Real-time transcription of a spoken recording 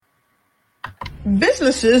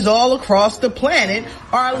Businesses all across the planet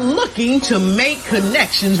are looking to make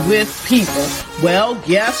connections with people. Well,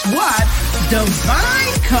 guess what?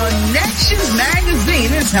 Divine Connections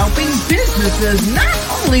magazine is helping businesses not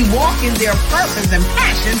only walk in their purpose and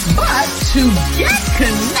passions, but to get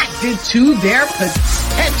connected to their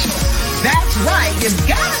potential. That's right. You've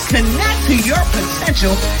got to connect to your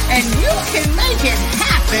potential, and you can make it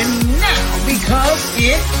happen now because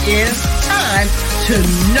it is time to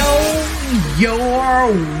know your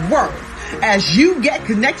worth. As you get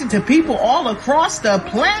connected to people all across the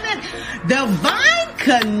planet, Divine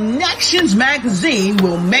Connections magazine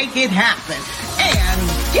will make it happen. And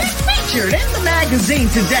get featured in the magazine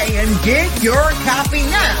today and get your copy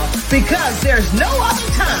now, because there's no other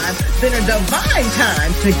time than a divine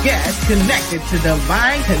time to get connected to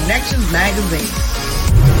Divine Connections magazine.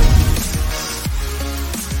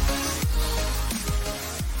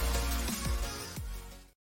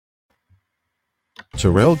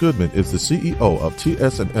 Daryl Goodman is the CEO of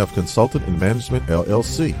TS&F Consultant and Management,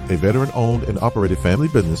 LLC, a veteran-owned and operated family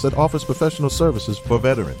business that offers professional services for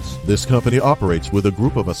veterans. This company operates with a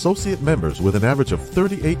group of associate members with an average of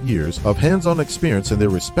 38 years of hands-on experience in their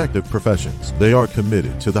respective professions. They are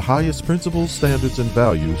committed to the highest principles, standards, and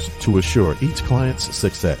values to assure each client's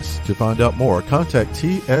success. To find out more, contact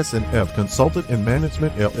TS&F Consultant and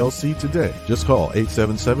Management, LLC today. Just call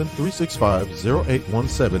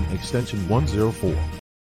 877-365-0817, extension 104.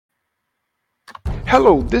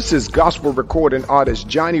 Hello, this is gospel recording artist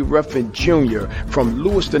Johnny Ruffin Jr. from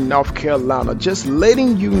Lewiston, North Carolina, just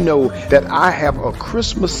letting you know that I have a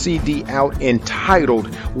Christmas CD out entitled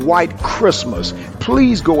White Christmas.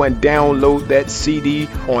 Please go and download that CD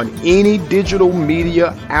on any digital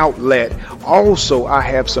media outlet. Also, I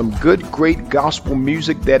have some great gospel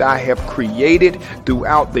music that I have created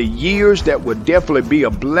throughout the years that will definitely be a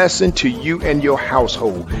blessing to you and your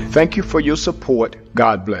household. Thank you for your support.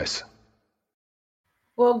 God bless.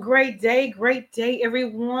 Well, great day,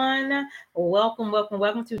 everyone.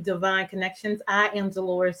 Welcome to Divine Connections. I am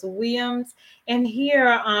Dolores Williams, and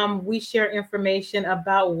here we share information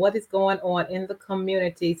about what is going on in the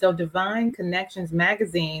community. So Divine Connections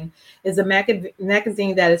magazine is a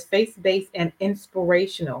magazine that is faith-based and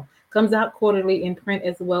inspirational. Comes out quarterly in print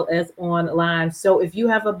as well as online. So if you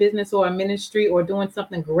have a business or a ministry or doing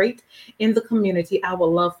something great in the community, I would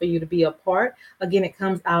love for you to be a part. Again, it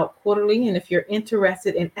comes out quarterly. And if you're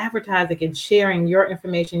interested in advertising and sharing your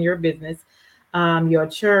information, your business, your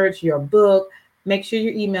church, your book, make sure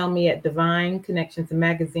you email me at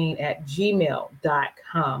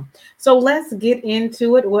divineconnectionsmagazine@gmail.com. So let's get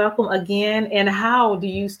into it. Welcome again. And how do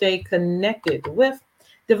you stay connected with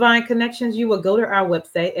Divine Connections? You will go to our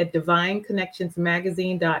website at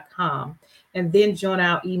divineconnectionsmagazine.com and then join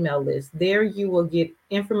our email list. There you will get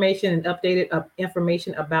information and updated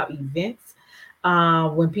information about events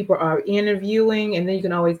when people are interviewing, and then you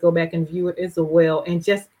can always go back and view it as well. And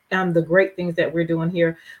just the great things that we're doing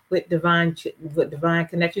here with Divine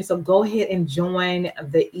Connections. So go ahead and join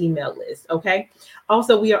the email list. Okay.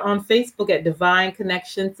 Also, we are on Facebook at Divine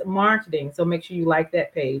Connections Marketing. So make sure you like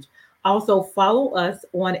that page. Also, follow us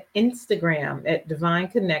on Instagram at Divine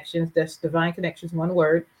Connections. That's Divine Connections, one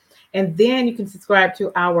word. And then you can subscribe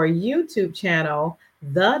to our YouTube channel,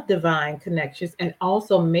 The Divine Connections. And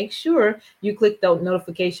also make sure you click the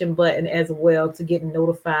notification button as well to get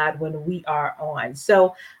notified when we are on.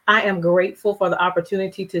 So I am grateful for the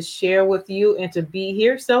opportunity to share with you and to be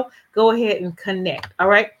here. So go ahead and connect. All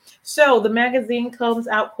right. So the magazine comes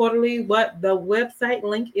out quarterly. What the website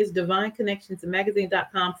link is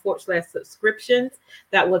divineconnectionsmagazine.com/subscriptions.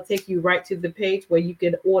 That will take you right to the page where you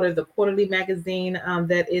can order the quarterly magazine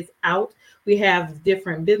that is out. We have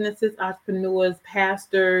different businesses, entrepreneurs,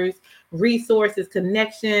 pastors, resources,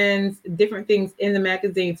 connections, different things in the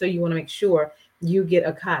magazine. So you want to make sure you get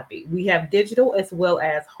a copy. We have digital as well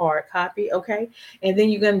as hard copy, okay? And then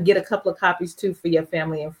you're going to get a couple of copies too for your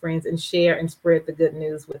family and friends and share and spread the good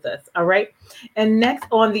news with us, all right? And next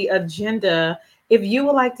on the agenda, if you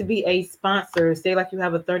would like to be a sponsor, say like you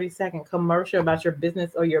have a 30-second commercial about your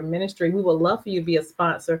business or your ministry, we would love for you to be a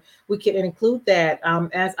sponsor. We can include that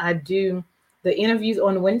as I do the interviews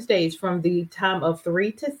on Wednesdays from the time of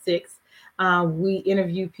 3 to 6. We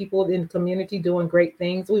interview people in the community doing great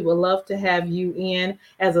things. We would love to have you in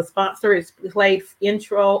as a sponsor. It's played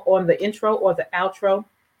on the intro or the outro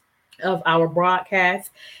of our broadcast,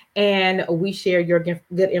 and we share your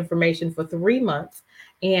good information for 3 months.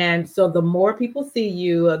 And so the more people see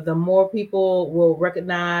you, the more people will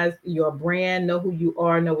recognize your brand, know who you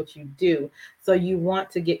are, know what you do. So you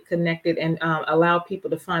want to get connected and allow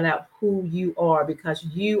people to find out who you are, because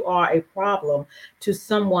you are a problem to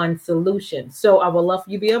someone's solution. So I would love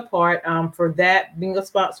for you to be a part. For that, being a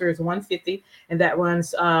sponsor is 150, and that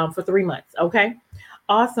runs for 3 months. Okay.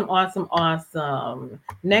 Awesome, awesome, awesome.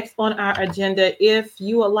 Next on our agenda, if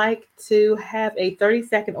you would like to have a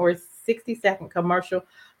 30-second or 60-second commercial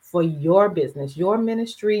for your business, your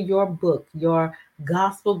ministry, your book, your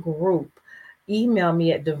gospel group, email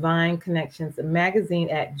me at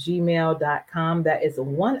divineconnectionsmagazine@gmail.com. That is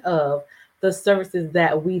one of the services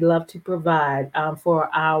that we love to provide for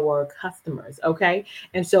our customers. Okay.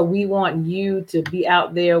 And so we want you to be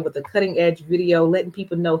out there with a cutting edge video, letting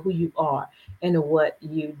people know who you are and what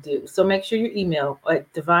you do. So make sure you email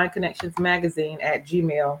at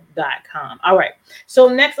divineconnectionsmagazine@gmail.com. All right. So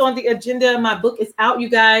next on the agenda, my book is out, you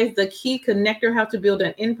guys. The Key Connector: How to Build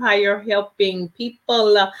an Empire Helping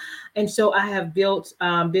People. And so I have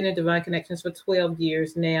been in Divine Connections for 12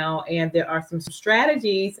 years now, and there are some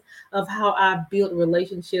strategies of how I built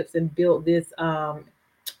relationships and built this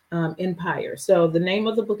empire. So the name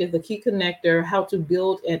of the book is The Key Connector: How to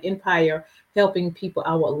Build an Empire Helping People.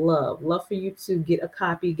 I would love for you to get a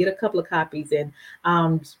copy, get a couple of copies, and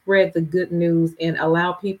spread the good news and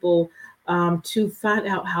allow people to find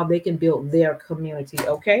out how they can build their community.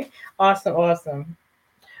 Okay, awesome, awesome.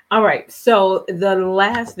 All right, so the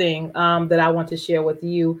last thing that I want to share with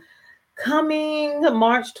you, coming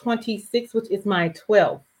March 26th, which is my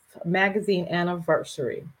 12th magazine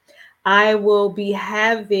anniversary, I will be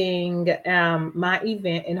having my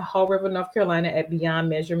event in Haw River, North Carolina at Beyond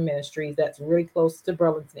Measure Ministries. That's really close to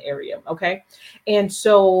Burlington area. Okay. And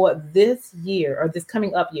so this year, or this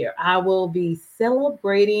coming up year, I will be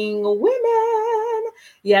celebrating women.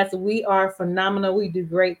 Yes, we are phenomenal. We do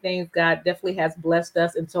great things. God definitely has blessed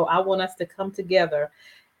us. And so I want us to come together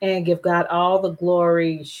and give God all the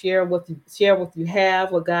glory. Share what you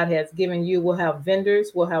have, what God has given you. We'll have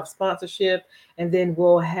vendors, we'll have sponsorship, and then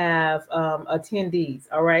we'll have attendees.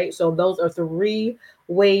 All right. So those are three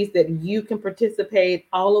ways that you can participate.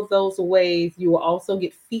 All of those ways, you will also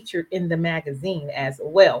get featured in the magazine as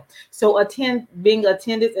well. So being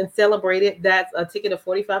attended and celebrated, that's a ticket of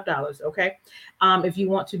 $45. Okay. If you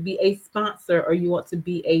want to be a sponsor or you want to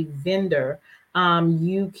be a vendor,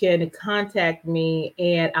 you can contact me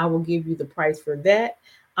and I will give you the price for that.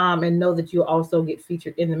 And know that you'll also get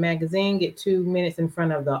featured in the magazine, get 2 minutes in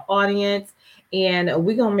front of the audience, and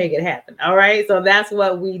we're going to make it happen. All right. So that's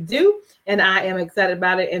what we do. And I am excited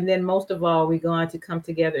about it. And then most of all, we're going to come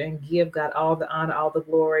together and give God all the honor, all the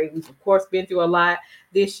glory. We've, of course, been through a lot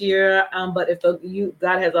this year. But if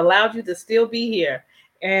God has allowed you to still be here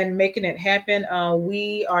and making it happen,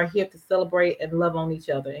 we are here to celebrate and love on each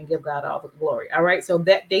other and give God all the glory. All right. So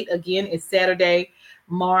that date again is Saturday,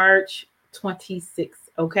 March 26th.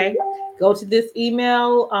 Okay. Go to this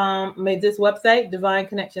email, this website, Divine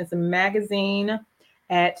Connections Magazine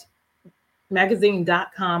at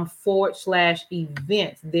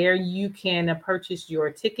magazine.com/events. There you can purchase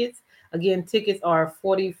your tickets. Again, tickets are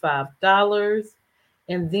 $45.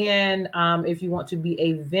 And then if you want to be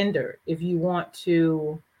a vendor, if you want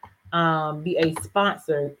to be a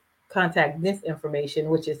sponsor, contact this information,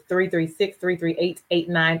 which is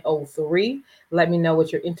 336-338-8903. Let me know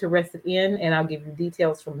what you're interested in, and I'll give you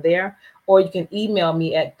details from there. Or you can email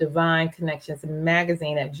me at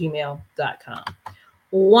divineconnectionsmagazine@gmail.com.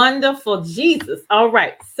 Wonderful Jesus. All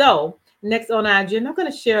right. So next on our agenda, I'm going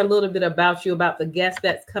to share a little bit about you, about the guest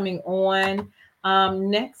that's coming on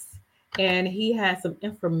next. And he has some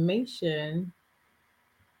information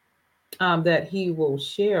that he will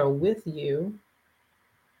share with you.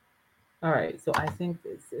 All right. So I think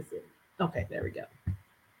this is it. Okay. There we go.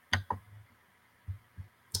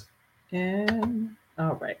 And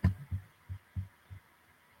all right.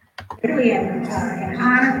 Really an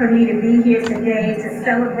honor for me to be here today to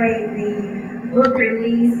celebrate the book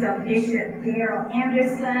release of Bishop Daryl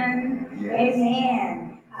Anderson. Yes.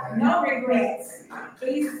 Amen. No regrets.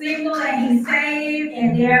 He's single and he's saved,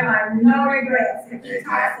 and there are no regrets. He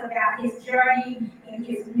talks about his journey in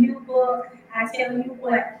his new book. I tell you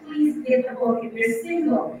what, please get the book. If you're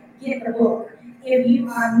single, get the book. If you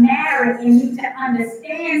are married and need to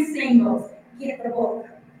understand singles, get the book.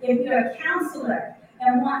 If you're a counselor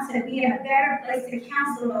and want to be in a better place to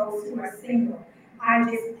counsel those who are single, I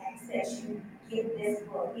just ask that you get this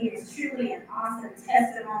book. It is truly an awesome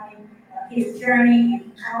testimony of his journey, and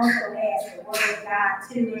he also adds the word of God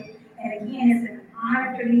to it. And again, it's an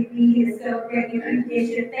honor for me to be here celebrating you,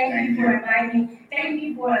 Bishop. Thank you for inviting me. Thank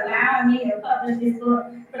you for allowing me to publish this book.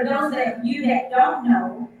 For those of you that don't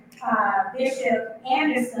know, Bishop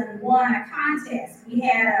Anderson won a contest. We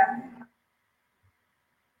had a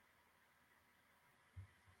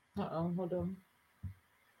Hold on.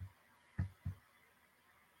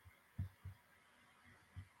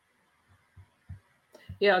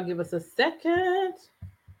 Yeah, give us a second.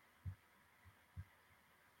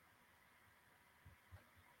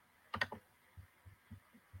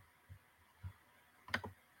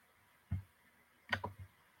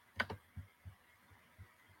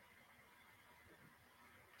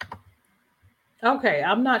 Okay,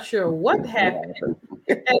 I'm not sure what happened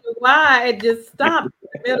and why it just stopped in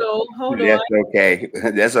the middle. Hold on. That's okay.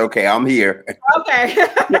 That's okay. I'm here. Okay.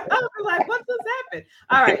 I was like, what just happened?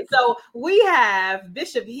 All right. So we have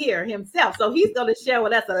Bishop here himself. So he's going to share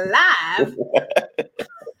with us live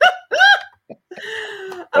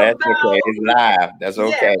That's about, okay. It's live. That's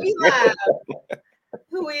okay. we live.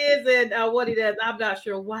 Who he is and what he does. I'm not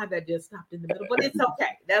sure why that just stopped in the middle, but it's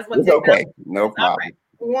okay. That's what It's okay. No problem. Right.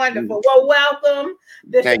 Wonderful. Well, welcome,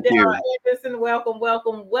 Bishop Thank you. Daryl Anderson. Welcome,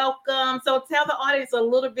 welcome, welcome. So tell the audience a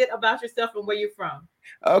little bit about yourself and where you're from.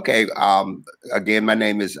 Okay. Again, my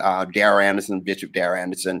name is Daryl Anderson, Bishop Daryl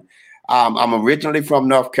Anderson. I'm originally from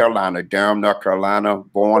North Carolina, Durham, North Carolina,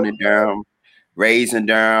 born in Durham, raised in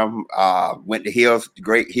Durham, went to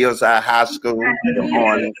Great Hillside High School. Good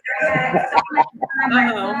morning.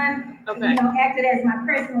 my son, Okay. acted as my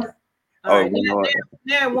personal. All right.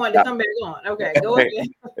 Now wanted to come back on. Okay, go ahead.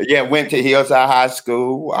 Yeah, went to Hillside High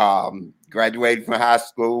School, graduated from high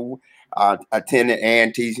school, attended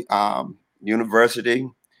A&T University,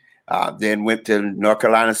 then went to North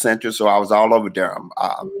Carolina Central, so I was all over Durham.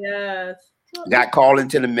 Yes. Got called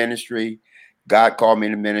into the ministry. God called me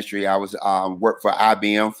in the ministry. I was worked for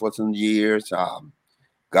IBM for some years.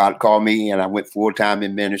 God called me, and I went full-time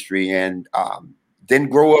in ministry, and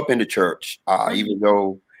didn't grow up in the church, even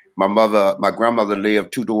though my grandmother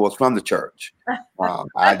lived 2 doors from the church.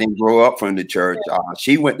 I didn't grow up from the church.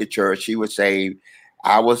 She went to church. She was saved.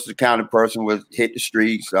 I was the kind of person who would hit the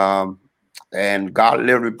streets, and God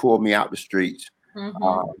literally pulled me out the streets.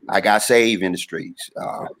 I got saved in the streets.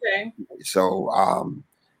 Okay. So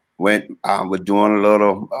was doing a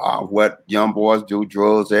little what young boys do,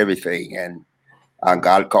 drugs, everything. And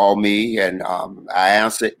God called me, and I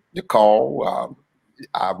answered the call.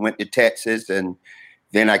 I went to Texas, and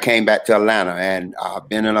then I came back to Atlanta, and I've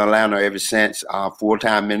been in Atlanta ever since,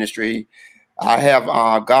 full-time ministry. I have,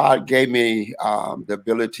 God gave me the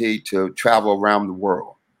ability to travel around the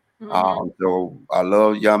world. So a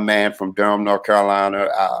little young man from Durham, North Carolina,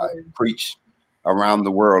 preached around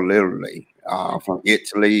the world, literally, from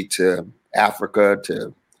Italy to Africa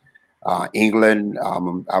to England.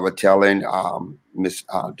 I was telling Miss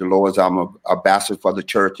Dolores, I'm a ambassador for the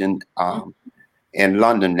church in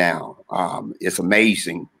London now. It's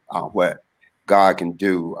amazing what God can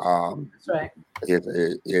do. That's right.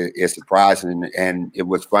 It's surprising, and it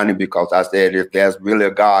was funny because I said, if there's really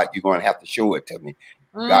a God, you're going to have to show it to me.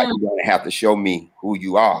 God, you're going to have to show me who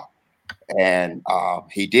you are. And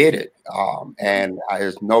he did it. And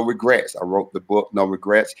there's no regrets. I wrote the book, No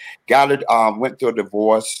Regrets. Got it. Went through a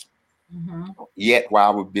divorce. Yet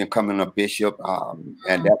while I was becoming a bishop,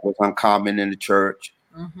 and that was uncommon in the church.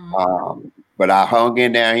 But I hung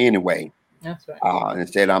in there anyway. That's right. And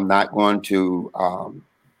said, I'm not going to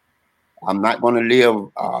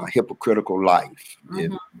live a hypocritical life.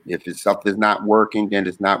 If something's not working, then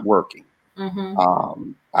it's not working.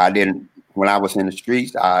 When I was in the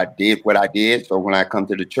streets, I did what I did. So when I come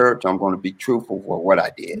to the church, I'm going to be truthful for what I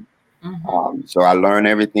did. So I learned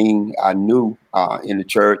everything I knew in the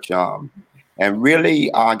church, and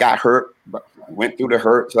really got hurt, but went through the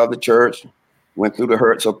hurts of the church, went through the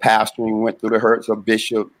hurts of pastoring, went through the hurts of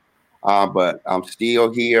bishop, but I'm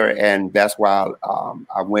still here. And that's why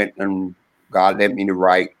I went, and God led me to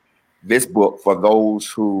write this book for those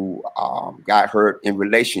who got hurt in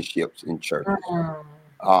relationships in church.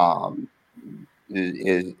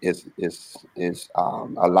 Is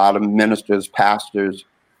a lot of ministers, pastors,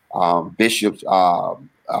 bishops. I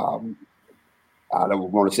don't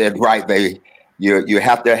want to say it right. You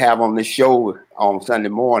have to have on the show on Sunday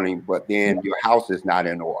morning, but then your house is not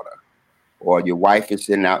in order, or your wife is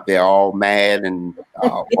sitting out there all mad, and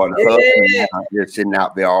or the husband is sitting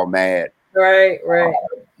out there all mad. Right.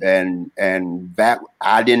 And that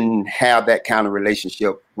I didn't have that kind of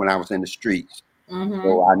relationship when I was in the streets.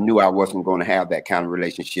 So I knew I wasn't going to have that kind of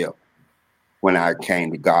relationship when I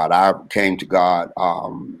came to God. I came to God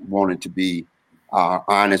wanting to be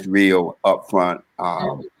honest, real, upfront.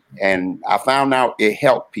 And I found out it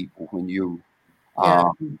helped people when you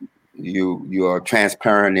Yeah. You are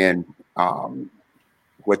transparent in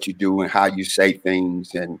what you do and how you say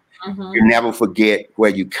things, and you never forget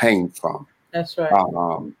where you came from. That's right.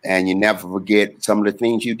 And you never forget some of the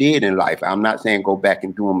things you did in life. I'm not saying go back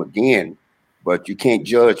and do them again, but you can't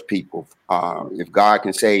judge people. If God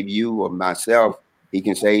can save you or myself, He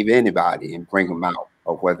can save anybody and bring them out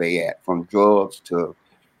of where they at, from drugs to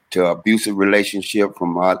abusive relationship,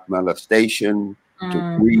 from molestation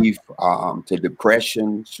to grief, to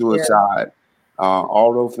depression, Yeah. suicide,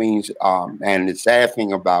 all those things. And the sad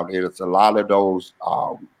thing about it is a lot of those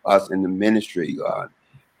us in the ministry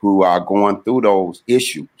who are going through those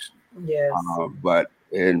issues. Yes.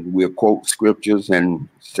 And we'll quote scriptures and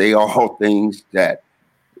say all things that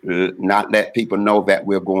not let people know that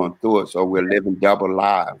we're going through it. So we're living double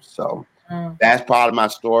lives. So that's part of my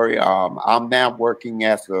story. I'm now working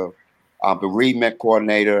as a bereavement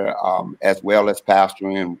coordinator, as well as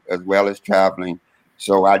pastoring, as well as traveling.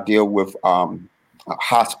 So I deal with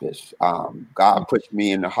hospice. God pushed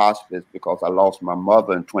me into hospice because I lost my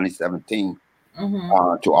mother in 2017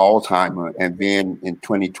 to Alzheimer, and then in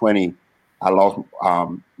 2020 I lost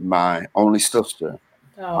my only sister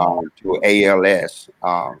to ALS.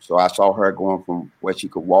 So I saw her going from where she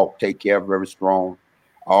could walk, take care, very strong.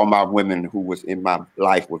 All my women who was in my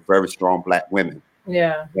life were very strong Black women.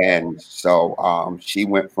 Yeah. And so she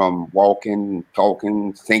went from walking,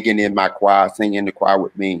 talking, singing in my choir, singing in the choir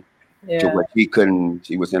with me, to where she couldn't,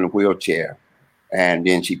 she was in a wheelchair. And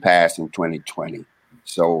then she passed in 2020.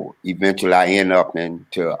 So eventually I ended up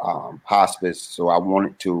into hospice. So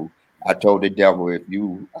I told the devil,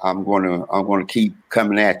 I'm gonna keep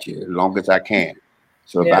coming at you as long as I can.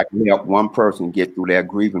 So if I can help one person get through their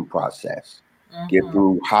grieving process, get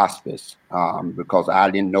through hospice, because I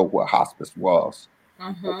didn't know what hospice was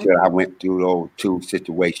until I went through those two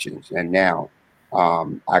situations. And now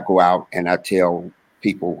I go out and I tell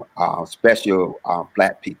people, especially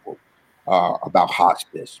Black people, about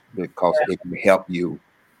hospice, because it can help you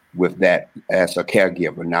with that as a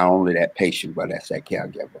caregiver, not only that patient, but as that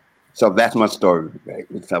caregiver. So that's my story.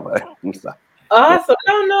 Awesome.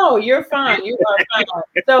 No, you're fine. You are fine.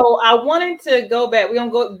 So I wanted to go back. We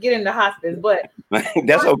don't get into hospice, but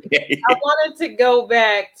that's okay. I wanted to go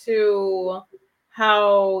back to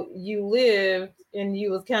how you lived and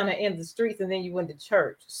you was kind of in the streets and then you went to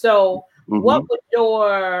church. So what was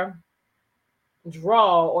your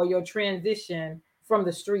draw or your transition from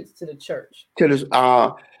the streets to the church? To this,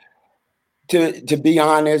 to be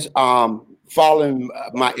honest, following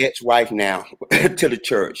my ex-wife now to the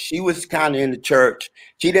church. She was kind of in the church.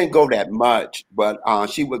 She didn't go that much, but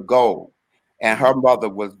she would go. And her mother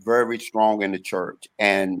was very strong in the church.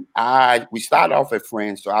 And we started off as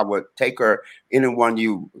friends, so I would take her. Anyone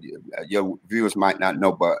your viewers might not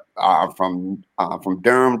know, but from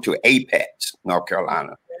Durham to Apex, North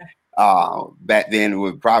Carolina. Back then it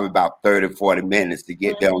was probably about 30, 40 minutes to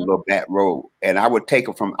get down a little back road. And I would take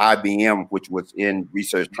her from IBM, which was in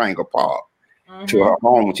Research Triangle Park, to her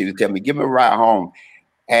home. She would tell me, give me a ride home.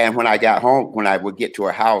 And when I got home, when I would get to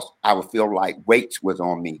her house, I would feel like weights was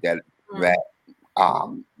on me, that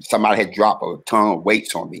somebody had dropped a ton of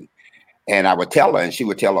weights on me. And I would tell her, and she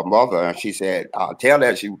would tell her mother, and she said, tell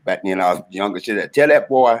that, back then I was younger, she said, tell that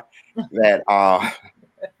boy that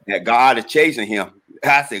that God is chasing him.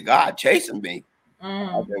 I said, God chasing me.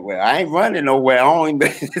 I said, well, I ain't running nowhere. I don't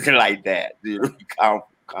even like that.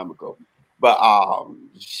 Comical. But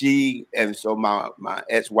so my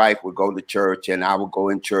ex-wife would go to church, and I would go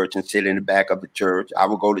in church and sit in the back of the church. I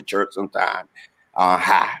would go to church sometime,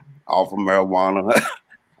 high off of marijuana,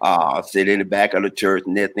 sit in the back of the church.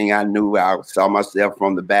 And that thing I knew, I saw myself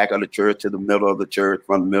from the back of the church to the middle of the church,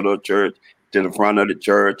 from the middle of the church to the front of the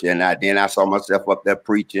church. And then I saw myself up there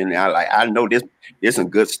preaching. And I know this some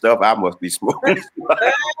good stuff. I must be smoking.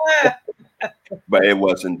 But it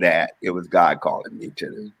wasn't that. It was God calling me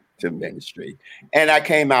to ministry. And I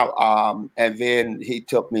came out, and then he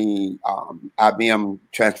took me, IBM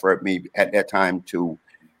transferred me at that time to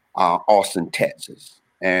Austin, Texas.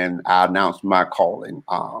 And I announced my calling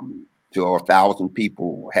to 1,000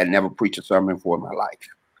 people. Had never preached a sermon before in my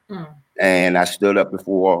life. And I stood up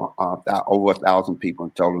before over 1,000 people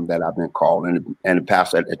and told them that I've been called. And the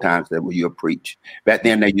pastor at the time said, well, you'll preach. Back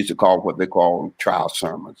then they used to call what they call trial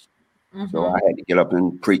sermons. So I had to get up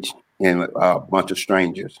and preach in a bunch of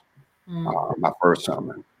strangers, my first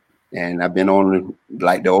sermon. And I've been on,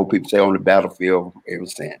 like the old people say, on the battlefield ever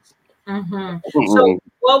since. So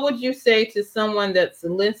what would you say to someone that's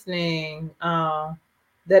listening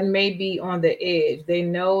that may be on the edge? They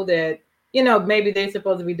know that, maybe they're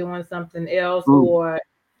supposed to be doing something else, or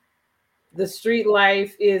the street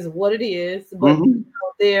life is what it is, but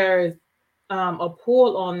there's a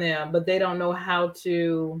pull on them, but they don't know how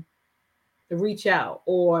to reach out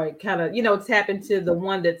or kind of, tap into the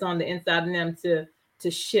one that's on the inside of them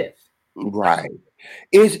to shift. Right.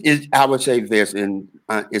 Is I would say this, and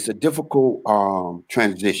it's a difficult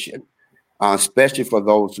transition, especially for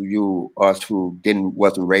those of us who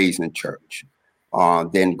wasn't raised in church,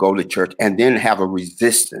 then go to church and then have a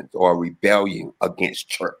resistance or a rebellion against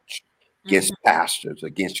church, against pastors,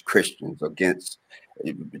 against Christians, against.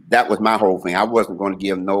 That was my whole thing. I wasn't going to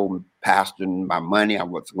give no pastor my money. I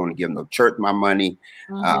wasn't going to give no church my money.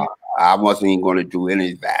 I wasn't even going to do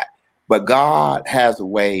any of that. But God has a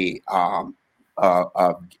way of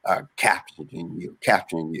capturing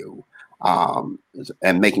you,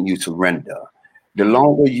 and making you surrender. The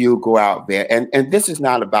longer you go out there, and this is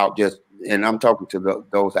not about just, and I'm talking to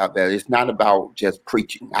those out there, it's not about just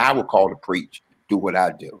preaching. I would call to preach, do what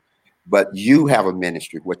I do. But you have a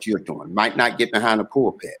ministry, what you're doing. Might not get behind the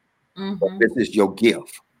pulpit, but this is your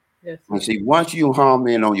gift. Yes, and see, once you home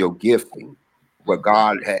in on your gifting, what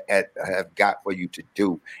God have got for you to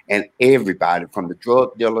do, and everybody from the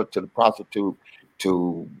drug dealer to the prostitute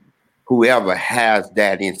to whoever has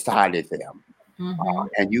that inside of them,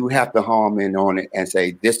 and you have to home in on it and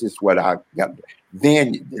say, this is what I got.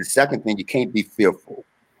 Then the second thing, you can't be fearful.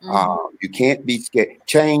 You can't be scared.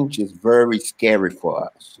 Change is very scary for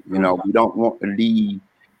us. We don't want to leave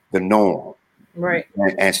the norm, right,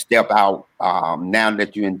 and step out. Now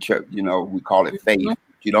that you're in church, we call it faith.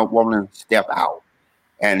 You don't want to step out.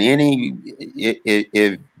 And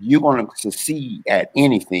if you're going to succeed at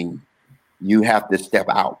anything, you have to step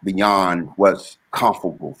out beyond what's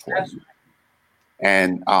comfortable for you.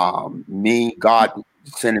 And God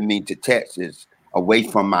sending me to Texas, away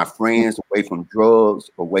from my friends, away from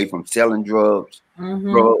drugs, away from selling drugs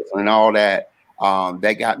and all that.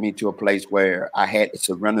 That got me to a place where I had to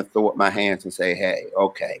surrender, throw up my hands and say, hey,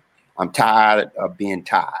 okay, I'm tired of being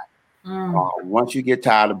tired. Once you get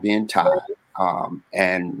tired of being tired,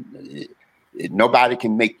 and nobody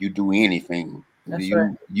can make you do anything.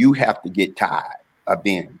 You have to get tired of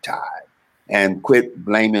being tired and quit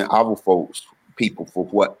blaming other people for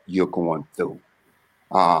what you're going through.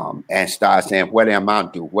 And start saying, what am I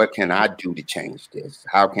doing? What can I do to change this?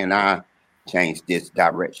 How can I change this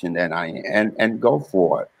direction that I am? And go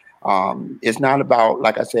for it. It's not about,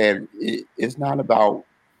 like I said, it's not about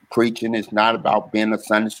preaching. It's not about being a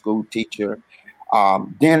Sunday school teacher.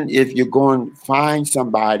 Then if you're going, find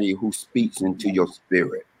somebody who speaks into your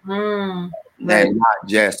spirit, and not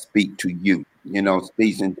just speak to you,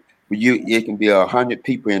 speaks into you. It can be 100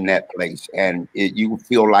 people in that place, and you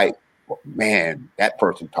feel like, man, that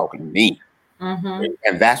person talking to me.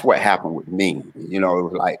 And that's what happened with me. It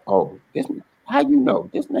was like, oh, how you know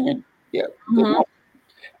this man? Yeah.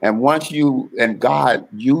 And once God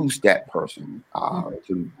used that person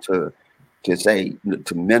to say,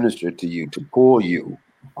 to minister to you, to pull you,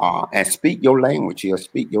 and speak your language. He'll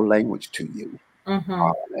speak your language to you,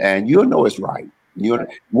 and you'll know it's right.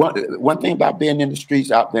 One thing about being in the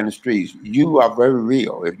streets, out there in the streets, you are very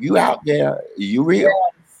real. If you out there, you real.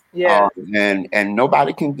 And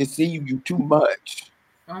nobody can deceive you too much,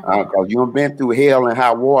 because you've been through hell and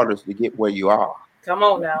high waters to get where you are. Come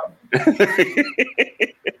on now.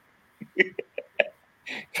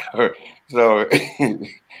 So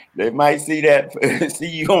they might see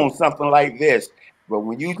you on something like this, but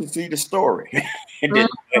when you can see the story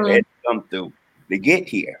that come through to get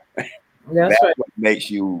here, that's what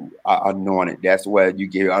makes you anointed. That's where you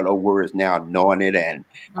get all the words now, anointed and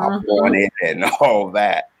appointed and all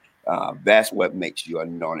that. That's what makes you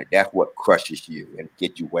anointed. That's what crushes you and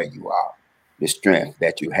get you where you are. The strength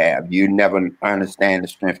that you have. You never understand the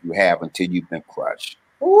strength you have until you've been crushed.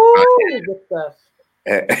 Ooh, good stuff.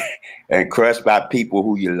 And crushed by people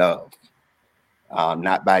who you love,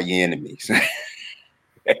 not by your enemies.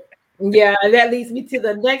 Yeah, and that leads me to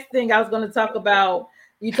the next thing I was going to talk about.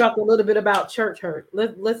 You talked a little bit about church hurt.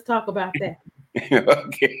 Let's talk about that.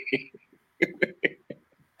 Okay.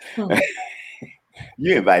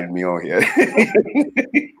 You invited me on here.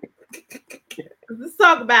 Let's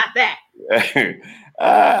talk about that.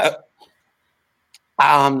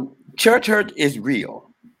 Church hurt is real.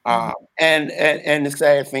 And the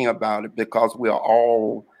sad thing about it, because we are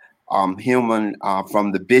all human,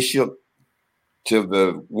 from the bishop to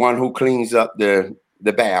the one who cleans up the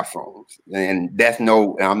bathrooms, and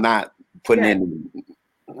I'm not putting in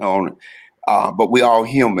on, but we all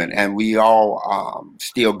human, and we all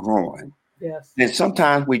still growing. Yes. And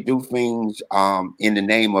sometimes we do things in the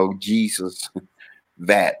name of Jesus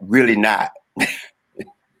that really not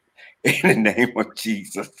in the name of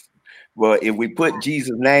Jesus. But if we put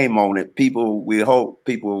Jesus' name on it, we hope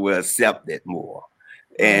people will accept it more.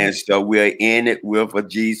 And so we're in it with a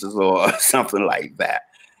Jesus or something like that.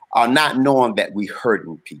 Not knowing that we're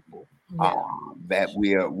hurting people, that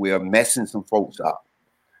we're messing some folks up.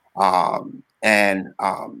 And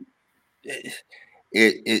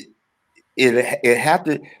it it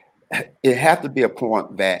it have to be a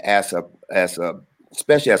point that as a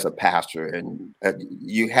especially as a pastor, and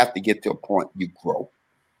you have to get to a point you grow.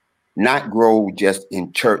 Not grow just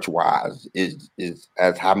in church wise is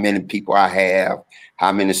as how many people I have,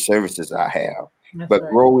 how many services I have, but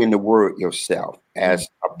grow in the word yourself as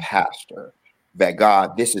a pastor. That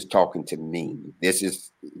God, this is talking to me. This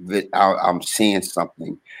is I'm seeing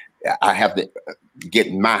something. I have to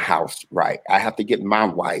get my house right. I have to get my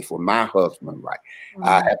wife or my husband right.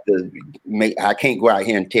 I have to I can't go out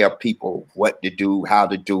here and tell people what to do, how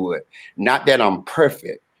to do it. Not that I'm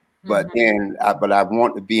perfect. But then, but I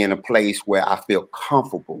want to be in a place where I feel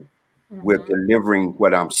comfortable with delivering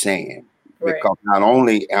what I'm saying, because not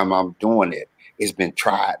only am I doing it, it's been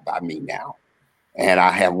tried by me now, and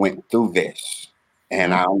I have went through this,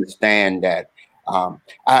 and I understand that.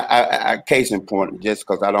 I case in point, just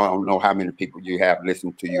because I don't know how many people you have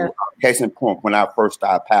listened to you. Case in point, when I first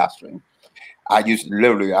started pastoring, I used to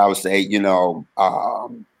literally, I would say, death.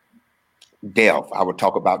 I would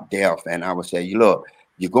talk about death, and I would say, look.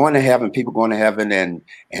 You're going to heaven, people going to heaven, and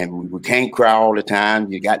we can't cry all the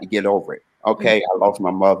time. You got to get over it. Okay, I lost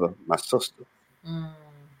my mother, my sister.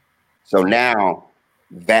 So now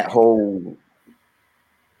that whole,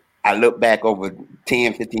 I look back over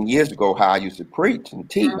 10, 15 years ago, how I used to preach and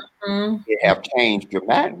teach. It have changed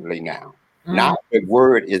dramatically now. Not the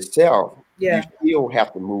word itself, you still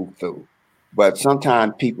have to move through. But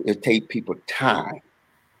sometimes it takes people time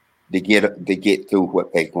to get through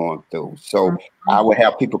what they're going through. So I would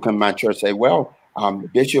have people come to my church say, well,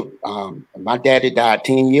 Bishop, my daddy died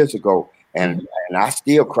 10 years ago, and I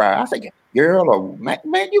still cry. I say, girl,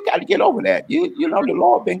 man, you got to get over that. You know, the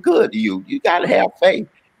Lord been good to you. You got to have faith.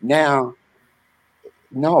 Now,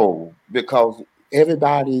 no, because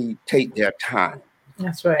everybody take their time.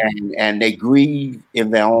 That's right. And they grieve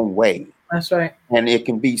in their own way. That's right. And it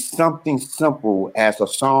can be something simple as a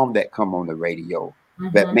song that come on the radio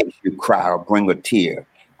that makes you cry or bring a tear.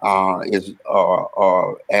 And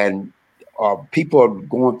people are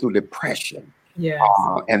going through depression.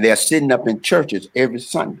 And they're sitting up in churches every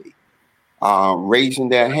Sunday, raising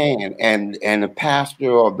their hand, and the pastor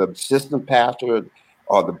or the assistant pastor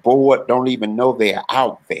or the board don't even know they're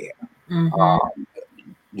out there.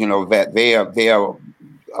 That they are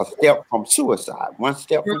a step from suicide, one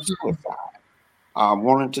step from suicide,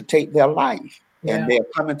 wanting to take their life, and they're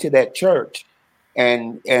coming to that church.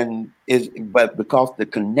 But because the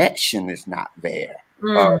connection is not there,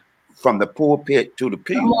 from the pulpit to the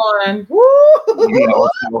pew. Come on. Woo!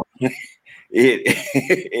 So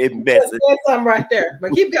it messes. There's something right there,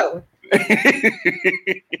 but keep going.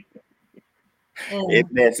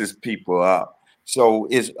 It messes people up. So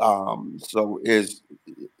the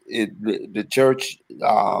church,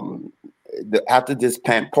 after this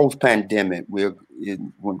post-pandemic, when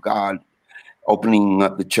God opening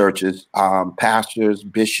up the churches, pastors,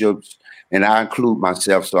 bishops, and I include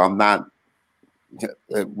myself, so I'm not,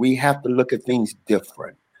 we have to look at things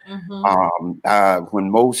different.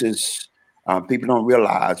 When Moses, people don't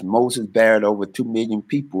realize Moses buried over 2 million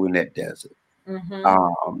people in that desert.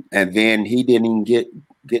 And then he didn't even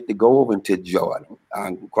get to go over into Jordan,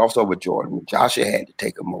 cross over Jordan. Joshua had to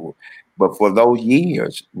take him over. But for those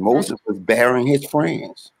years, Moses was burying his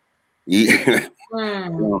friends. He had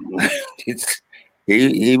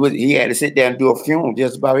to sit there and do a funeral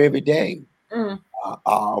just about every day.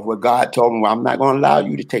 Where God told him, well, I'm not going to allow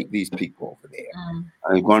you to take these people over there.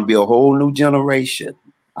 It's going to be a whole new generation.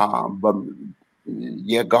 But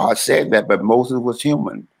God said that, but Moses was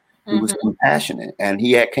human. He was compassionate, and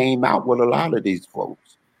he had came out with a lot of these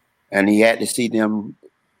folks, and he had to see them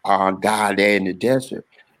die there in the desert.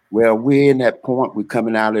 Well, we're in that point. We're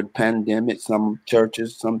coming out of the pandemic. Some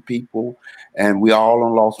churches, some people, and we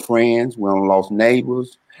all lost friends. We all lost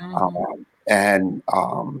neighbors, and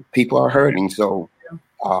people are hurting. So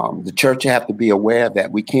the church have to be aware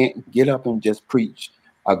that we can't get up and just preach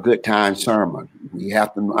a good time sermon. We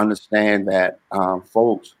have to understand that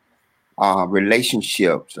folks.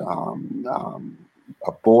 Relationships,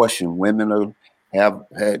 abortion. Women have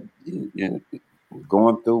had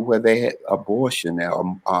going through where they had abortion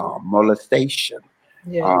or molestation.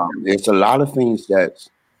 It's a lot of things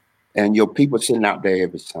and your people sitting out there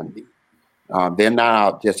every Sunday. They're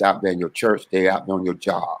not just out there in your church. They're out there on your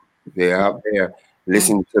job. They're out there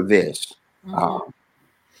listening to this.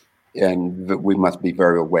 And we must be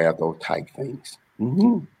very aware of those type things.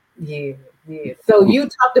 Yeah, yeah. So you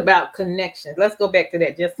talked about connections. Let's go back to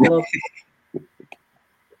that just a little.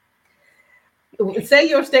 Say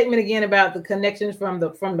your statement again about the connections from the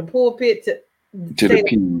pulpit To the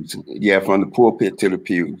pews. Yeah, from the pulpit to the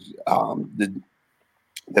pews.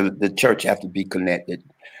 The church has to be connected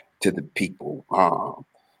to the people.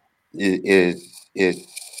 Is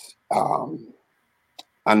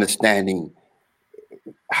understanding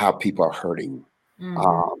how people are hurting.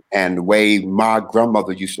 And the way my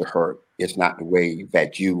grandmother used to hurt is not the way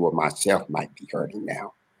that you or myself might be hurting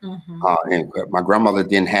now. And my grandmother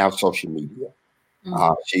didn't have social media.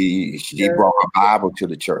 She brought a Bible to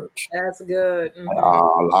the church. That's good.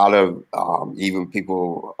 A lot of even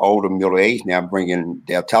people older, middle age now bringing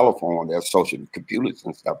their telephone, their social computers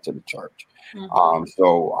and stuff to the church.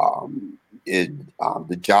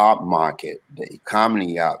 The job market, the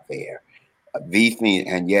economy out there, these things,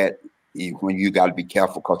 and yet when you got to be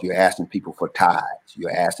careful because you're asking people for tithes,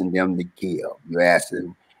 you're asking them to give, you're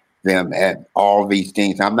asking them and all these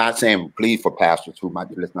things. I'm not saying, please, for pastors who might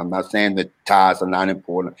be listening, I'm not saying that tithes are not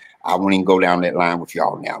important. I won't even go down that line with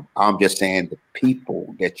y'all now. I'm just saying the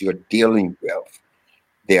people that you're dealing with,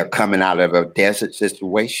 they're coming out of a desert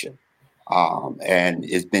situation, and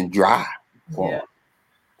it's been dry for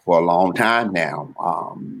a long time now.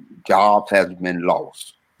 Jobs has been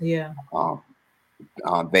lost. Yeah.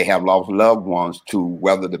 They have lost loved ones to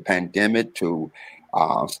weather the pandemic, to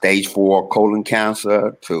stage 4 colon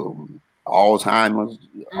cancer, to Alzheimer's,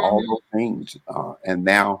 all those things. And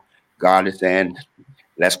now God is saying,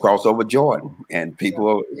 let's cross over Jordan. And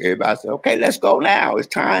everybody say, okay, let's go now. It's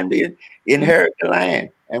time to inherit the land.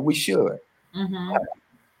 And we should.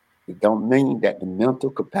 It don't mean that the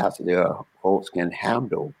mental capacity of folks can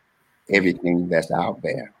handle everything that's out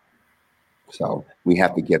there. So we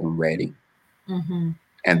have to get them ready.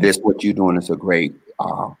 And this, what you're doing, is a great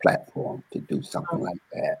platform to do something like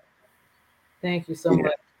that. Thank you so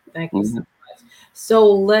much. Thank you so much. So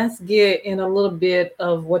let's get in a little bit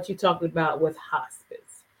of what you talked about with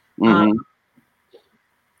hospice.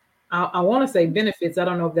 I want to say benefits. I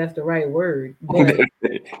don't know if that's the right word, but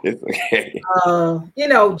it's okay.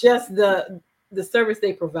 Just the service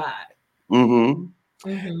they provide.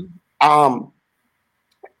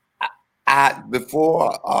 I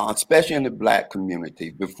before, especially in the Black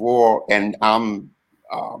community, and I'm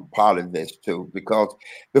part of this too, because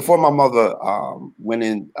before my mother went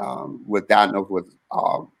in, was diagnosed with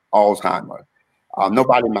Alzheimer's,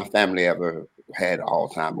 nobody in my family ever had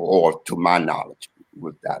Alzheimer's, or to my knowledge,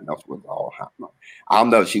 was diagnosed with Alzheimer's. I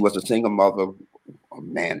know she was a single mother,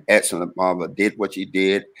 man, excellent mother, did what she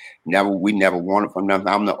did. We never wanted for nothing.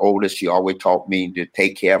 I'm the oldest. She always taught me to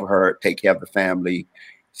take care of her, take care of the family.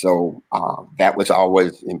 So that was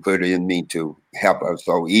always input in me to help her.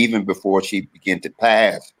 So even before she began to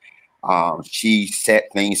pass, she set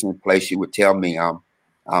things in place. She would tell me, I'm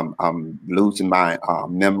losing my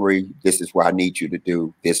memory. This is what I need you to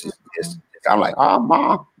do. This is this. I'm like, oh,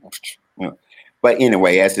 Mom. But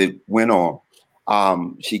anyway, as it went on,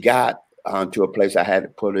 she got to a place I had to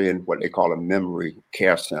put her in what they call a memory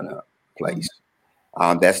care center place.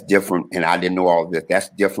 That's different, and I didn't know all of this. That's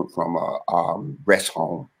different from a rest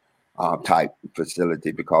home type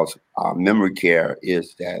facility, because memory care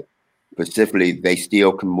is that specifically they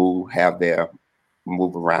still can move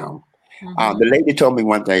around. The lady told me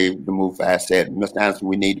one day to move fast, said, Mr. Anderson,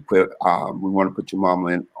 we need to we want to put your mama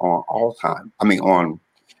in on Alzheimer's. I mean, on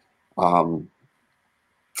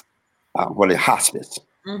hospice.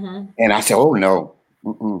 And I said, oh no.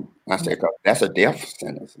 I said, that's a death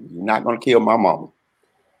sentence. You're not going to kill my mama.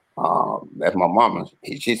 That's my mama.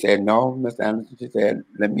 She said, no, Mr. Anderson. She said,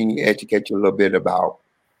 let me educate you a little bit about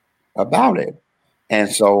it. And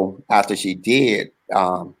so after she did,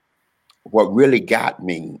 what really got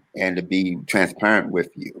me, and to be transparent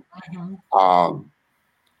with you,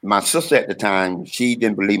 my sister at the time, she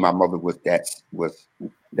didn't believe my mother was that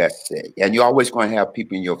sick. And you're always going to have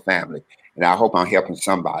people in your family. And I hope I'm helping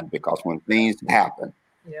somebody, because when things happen,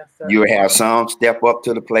 you have some step up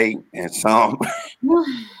to the plate, and some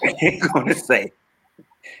they're going to say,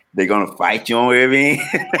 they're going to fight you on every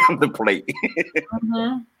end of the plate.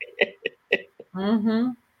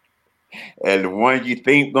 And the one you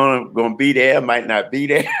think gonna be there might not be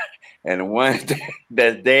there, and the one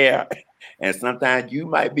that's there, and sometimes you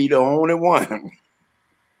might be the only one.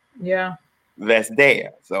 That's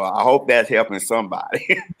there. So I hope that's helping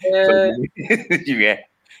somebody. So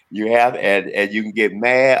you have, and you can get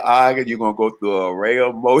mad, argue. You're gonna go through an array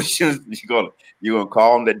of emotions. You're gonna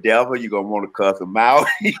call them the devil. You're gonna want to cuss them out.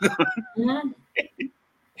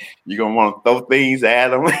 You're gonna want to throw things at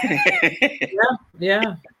them.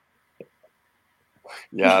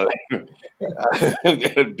 Yeah,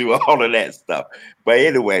 do all of that stuff. But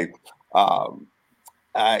anyway, the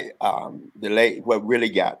lady, what really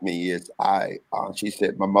got me is she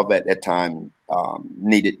said my mother at that time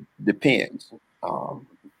needed the pens,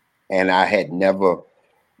 and I had never.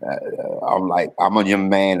 I'm like, I'm a young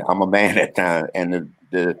man. I'm a man at that time, and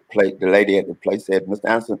the lady at the place said, Mr.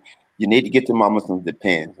 Anderson, you need to get your mama some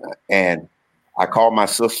Depends. And I called my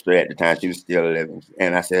sister at the time; she was still living,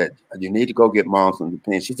 and I said, you need to go get mom some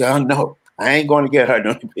Depends. She said, oh no, I ain't going to get her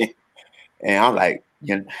no Depends. And I'm like,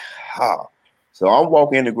 how? So I'm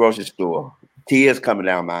walking in the grocery store, tears coming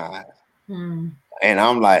down my eyes, and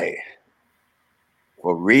I'm like,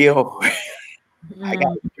 for real, I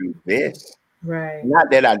got to do this. Right.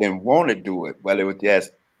 Not that I didn't want to do it, but it was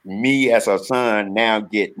just me as a son now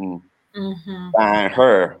getting behind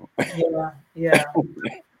her Yeah.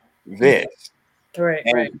 this. Right.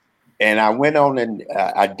 And, Right. and I went on and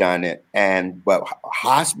I done it. But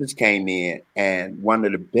hospice came in, and one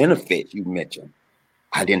of the benefits you mentioned,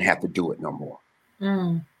 I didn't have to do it no more.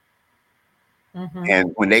 And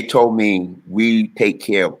when they told me we take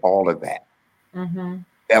care of all of that,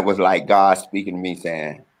 that was like God speaking to me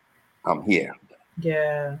saying, I'm here.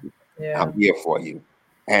 Yeah. Yeah. I'm here for you.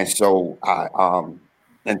 And so I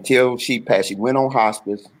until she passed, she went on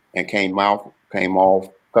hospice and came off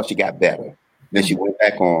because she got better. Then she went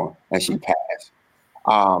back on and she passed.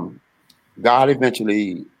 God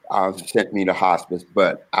eventually sent me to hospice,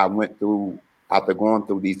 but I went through, after going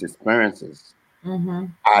through these experiences,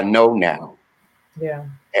 I know now. Yeah.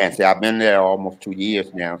 And see, I've been there almost 2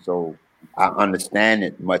 years now, so I understand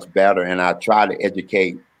it much better. And I try to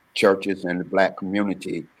educate churches and the Black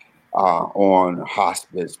community on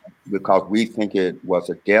hospice because we think it was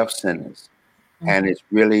a death sentence, and it's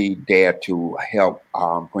really there to help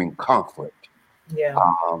bring comfort Yeah.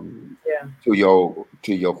 to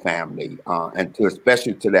your family, and to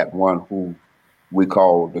especially to that one who we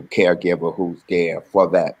call the caregiver, who's there for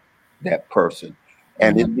that person.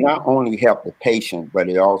 And it not only help the patient, but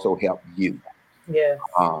it also help you. Yes.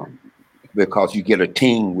 Because you get a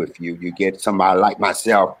team with you. You get somebody like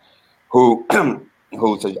myself who I'm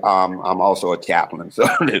also a chaplain. So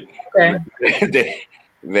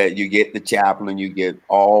that you get the chaplain, you get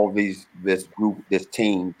all this group, this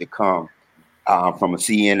team to come from a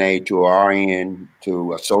CNA to an RN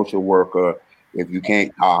to a social worker. If you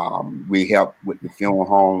can't, we help with the funeral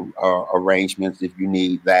home arrangements if you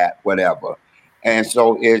need that, whatever. And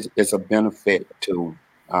so it's a benefit to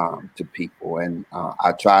people, and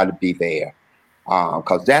I try to be there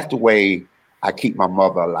because that's the way I keep my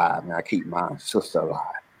mother alive and I keep my sister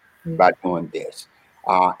alive by doing this.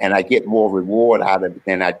 And I get more reward out of it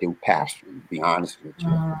than I do pastoring, to be honest with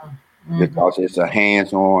you, because it's a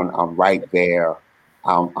hands-on. I'm right there.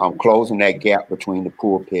 I'm closing that gap between the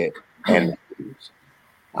pulpit and the pews.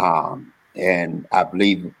 And I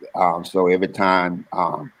believe so. Every time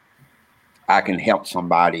I can help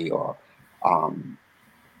somebody or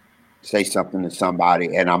say something to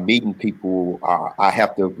somebody, and I'm meeting people, I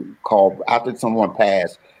have to call after someone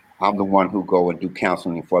passed. I'm the one who go and do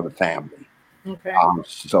counseling for the family. Okay.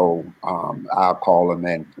 So I'll call them,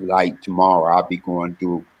 and like tomorrow, I'll be going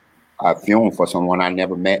to a funeral for someone I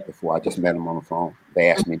never met before. I just met them on the phone. They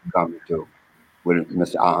asked me to come and do with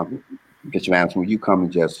Mr. Bishop Anderson. Will you come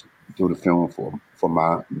and just do the funeral for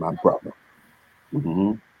my brother?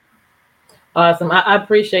 Awesome. I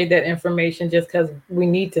appreciate that information just because we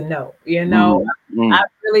need to know. I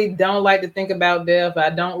really don't like to think about death. I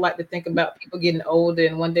don't like to think about people getting older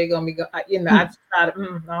and one day gonna be I just try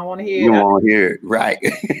to. I don't want to hear it. You want to hear it, right?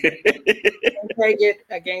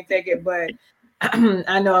 I can't take it. But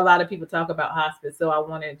I know a lot of people talk about hospice, so I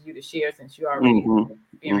wanted you to share since you already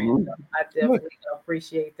experienced. So I definitely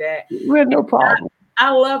appreciate that. Well, no problem. I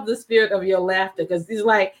love the spirit of your laughter because it's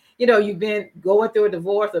like, you've been going through a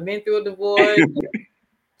divorce or been through a divorce,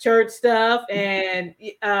 church stuff, and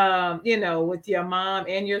with your mom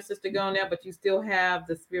and your sister going there, but you still have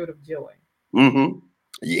the spirit of joy.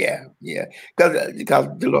 Yeah. Because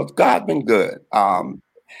the Lord God's been good. And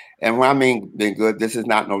when I mean been good, this is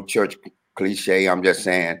not no church cliche. I'm just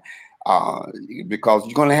saying, because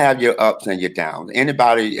you're going to have your ups and your downs.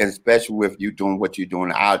 Anybody, especially with you doing what you're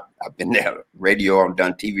doing, I've been there, radio, I've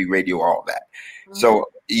done TV, radio, all that. So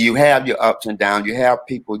you have your ups and downs. You have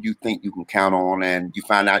people you think you can count on, and you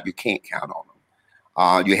find out you can't count on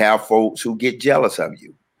them. You have folks who get jealous of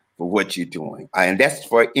you for what you're doing. And that's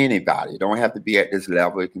for anybody. It don't have to be at this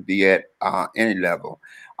level. It can be at any level.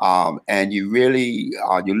 And you really,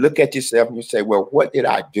 you look at yourself and you say, well, what did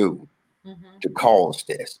I do to cause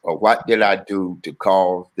this? Or what did I do to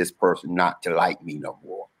cause this person not to like me no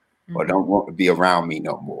more? Or don't want to be around me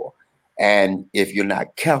no more? And if you're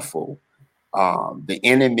not careful, the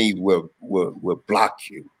enemy will block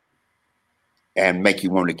you and make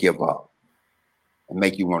you want to give up and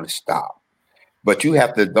make you want to stop. But you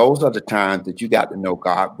have to, those are the times that you got to know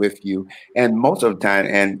God with you. And most of the time,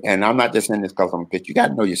 and I'm not just saying this because I'm a Christian, you got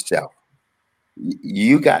to know yourself.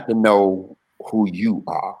 You got to know who you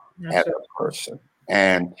are as a person.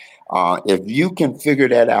 And if you can figure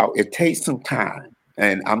that out, it takes some time.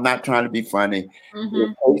 And I'm not trying to be funny.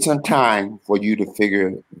 It takes some time for you to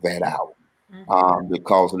figure that out.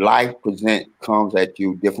 Because life comes at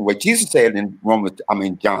you different ways. Jesus said in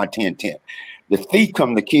John 10:10, the thief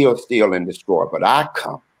come to kill, steal, and destroy, but I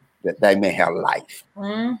come that they may have life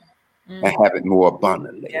and have it more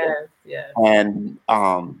abundantly. Yes. And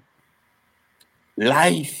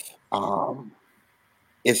life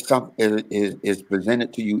is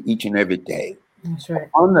presented to you each and every day. That's right.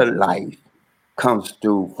 Abundant life comes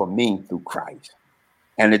through Christ.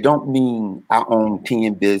 And it don't mean I own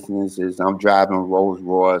 10 businesses. I'm driving a Rolls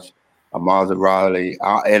Royce, a Maserati,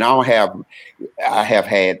 and I have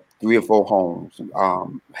had 3 or 4 homes.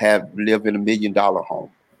 Have lived in $1 million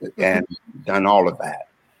home and done all of that.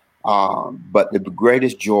 But the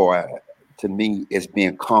greatest joy to me is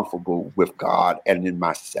being comfortable with God and in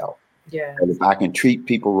myself. Yeah. And if I can treat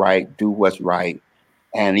people right, do what's right,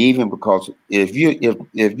 and even because if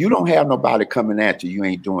you don't have nobody coming at you, you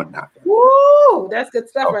ain't doing nothing. Woo! That's good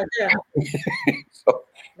stuff right there. So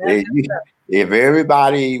if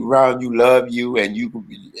everybody around you love you and you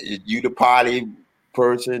the party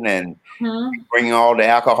person and bring all the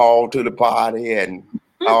alcohol to the party and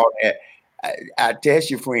all that, I test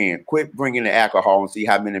your friend, quit bringing the alcohol and see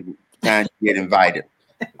how many times you get invited.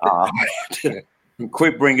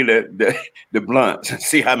 Quit bringing the blunts and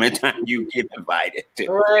see how many times you get invited to.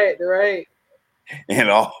 Right. And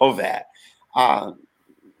all that.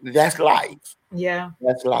 That's life. Yeah.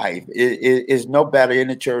 That's life. It's no better in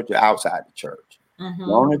the church or outside the church. The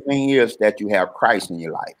only thing is that you have Christ in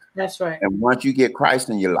your life. That's right. And once you get Christ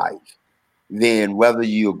in your life, then whether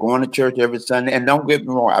you're going to church every Sunday, and don't get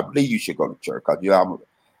me wrong, I believe you should go to church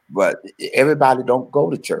but everybody don't go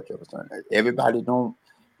to church every Sunday. Everybody don't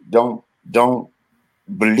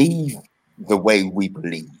believe the way we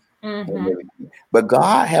believe. But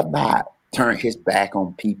God have not turned his back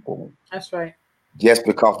on people. That's right. Just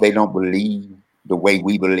because they don't believe the way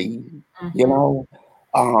we believe, you know?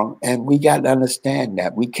 And we got to understand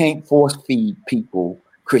that we can't force feed people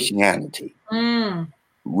Christianity.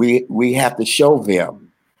 We have to show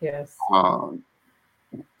them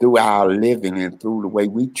through our living and through the way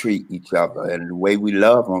we treat each other and the way we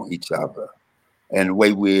love on each other and the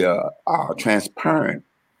way we are transparent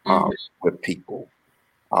with people.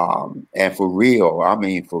 And for real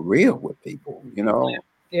with people, you know?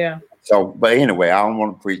 Yeah. So, but anyway, I don't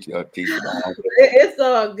want to preach or teach about it. It's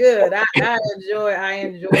all good. I enjoy it.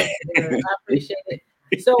 I appreciate it.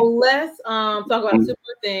 So let's talk about 2 more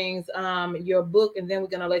things. Your book, and then we're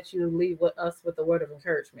gonna let you leave with us with a word of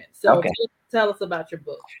encouragement. So tell us about your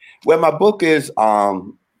book. Well, my book is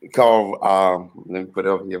called let me put it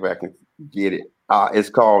over here if I can get it. It's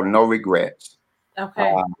called No Regrets.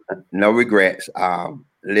 Okay. No Regrets.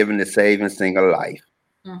 Living the Saving Single Life.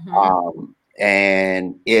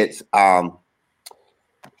 And it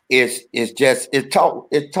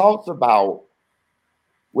talks about,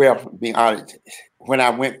 well, being honest, when I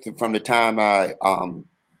went through, from the time I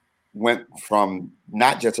went from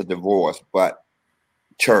not just a divorce but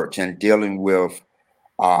church and dealing with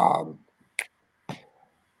and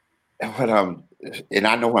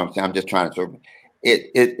I know what I'm saying. I'm just trying to.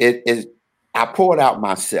 It is. I poured out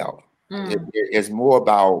myself. It's more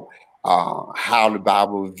about how the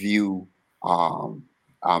Bible view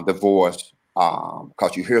divorce,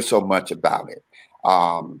 because you hear so much about it.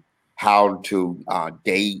 How to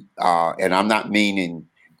date, and I'm not meaning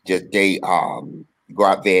just date, go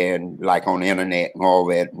out there and like on the internet and all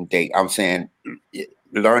that and date. I'm saying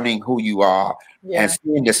learning who you are and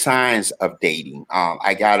seeing the signs of dating.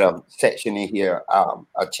 I got a section in here,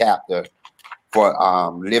 a chapter for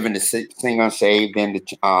living the single unsaved and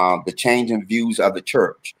the changing views of the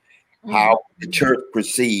church. How the church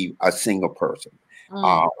perceive a single person.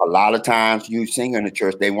 A lot of times you sing in the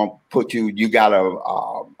church, they won't put you,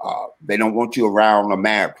 they don't want you around a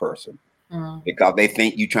married person because they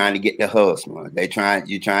think you're trying to get the husband. You're trying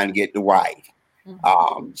to get the wife.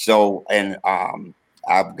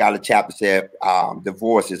 I've got a chapter said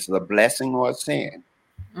divorce is a blessing or a sin.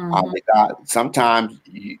 Because sometimes,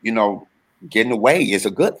 getting away is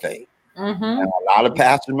a good thing. And a lot of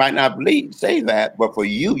pastors might not say that, but for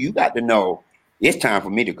you got to know it's time for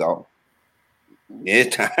me to go.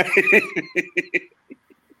 It's time.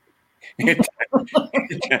 It's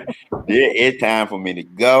time for me to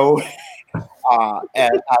go.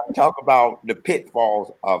 And I talk about the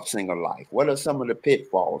pitfalls of single life. What are some of the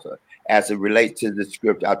pitfalls as it relates to the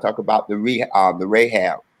scripture? I talk about the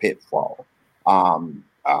Rahab pitfall.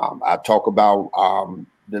 I talk about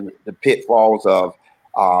the pitfalls of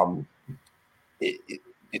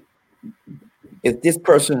if this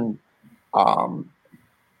person,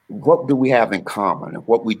 what do we have in common and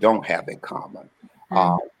what we don't have in common.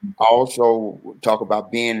 Also talk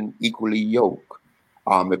about being equally yoked.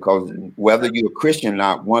 Because whether you're a Christian or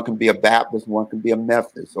not, one can be a Baptist, one can be a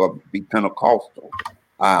Methodist or be Pentecostal.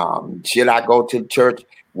 Should I go to church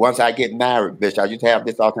once I get married, Bishop? I used to have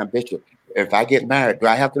this all the time, Bishop. If I get married, do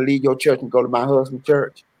I have to leave your church and go to my husband's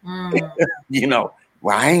church? Well,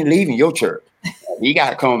 I ain't leaving your church. He got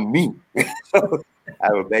to come to me. So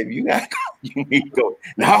I was, baby, you need to go.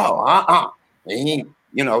 No,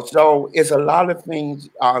 so it's a lot of things,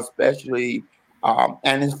 especially.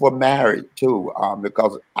 And it's for marriage too,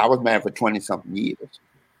 because I was married for 20-something years.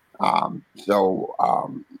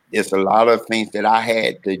 It's a lot of things that I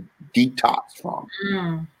had to detox from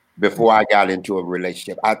before I got into a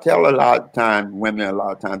relationship. I tell women a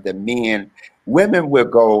lot of times that women will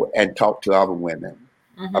go and talk to other women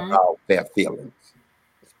about their feelings,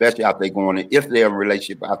 especially after if they're in a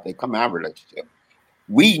relationship, after they come out of a relationship.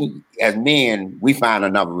 We, as men, we find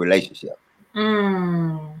another relationship.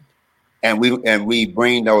 And we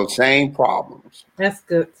bring those same problems. That's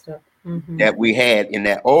good stuff. That we had in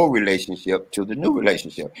that old relationship to the new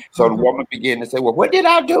relationship. So the woman began to say, well, what did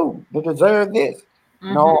I do to deserve this?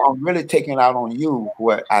 No, I'm really taking out on you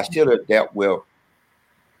what I should have dealt with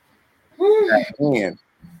back then.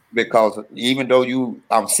 Because even though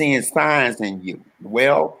I'm seeing signs in you.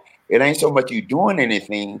 Well, it ain't so much you doing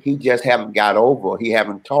anything. He just haven't got over. He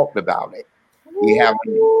haven't talked about it. He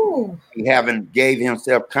haven't gave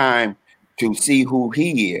himself time to see who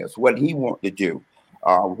he is, what he wants to do.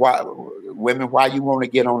 Why you want to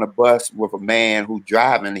get on a bus with a man who's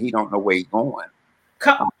driving and he don't know where he's going?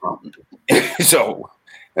 So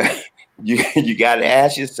you got to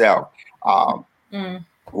ask yourself,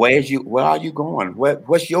 where are you going?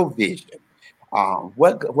 What's your vision?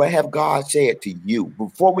 What have God said to you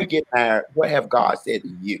before we get married? What have God said to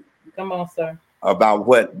you? Come on, sir. About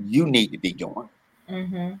what you need to be doing,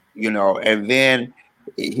 and then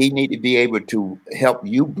he need to be able to help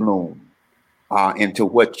you bloom into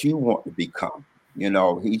what you want to become.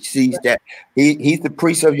 He sees that he's the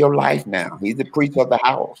priest of your life now. He's the priest of the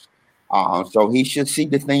house. So he should see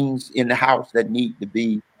the things in the house that need to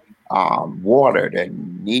be watered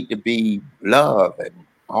and need to be loved and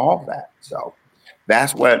all that. So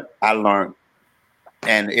that's what I learned.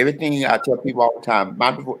 And everything I tell people all the time,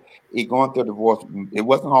 going through a divorce, it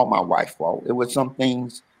wasn't all my wife's fault. It was some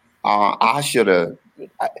things I should have.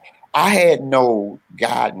 I had no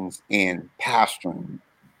guidance in pastoring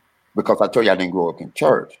because I told you I didn't grow up in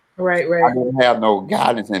church. Right. I didn't have no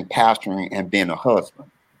guidance in pastoring and being a husband.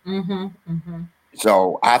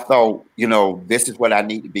 So I thought, this is what I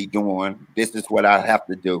need to be doing. This is what I have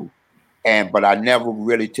to do. But I never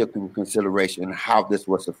really took into consideration how this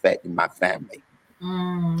was affecting my family.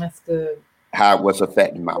 That's good. How it was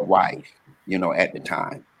affecting my wife, at the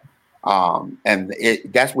time. And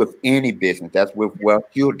that's with any business. That's with what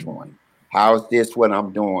you're doing. How is this what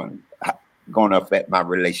I'm doing going to affect my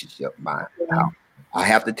relationship? I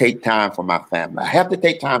have to take time for my family. I have to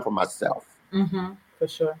take time for myself. For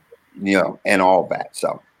sure. And all that.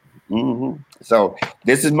 So, so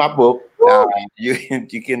this is my book.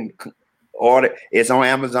 You can order. It's on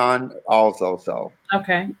Amazon also. So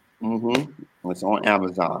okay. It's on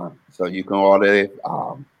Amazon, so you can order it.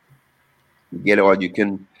 Get it, or you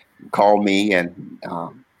can call me, and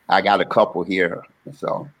I got a couple here,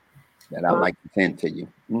 so that I'd like to send to you.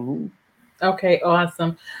 Okay,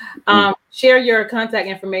 awesome. Share your contact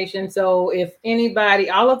information. So if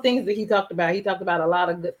anybody, all the things that he talked about a lot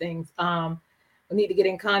of good things. We need to get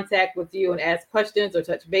in contact with you and ask questions or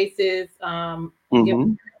touch bases. Give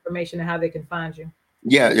them information on how they can find you.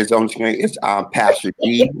 Yeah, it's on the screen. It's Pastor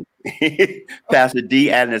D, Pastor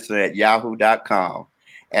D Anderson at yahoo.com.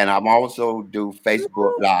 And I'm also do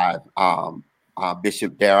Facebook Live,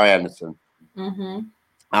 Bishop Daryl Anderson.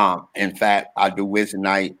 In fact, I do Wednesday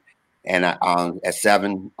night and at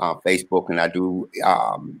 7 on Facebook, and I do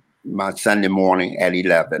my Sunday morning at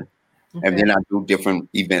 11. And then I do different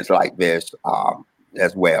events like this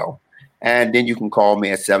as well. And then you can call me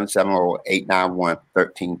at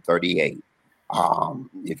 770-891-1338.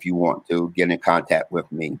 If you want to get in contact with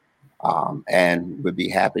me, and we'd be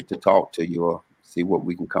happy to talk to you or see what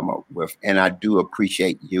we can come up with. And I do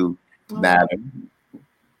appreciate you, madam.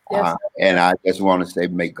 Yes. And I just want to say,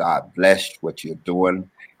 may God bless what you're doing.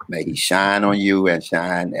 May He shine on you and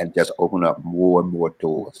shine and just open up more and more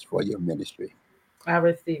doors for your ministry. I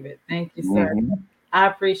receive it. Thank you, sir. Mhm. I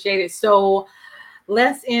appreciate it. So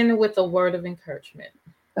let's end with a word of encouragement.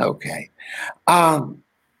 Okay.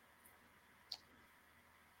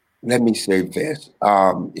 Let me say this.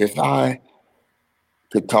 If I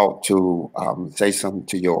could talk to, say something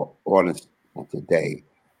to your audience today,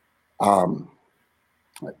 um,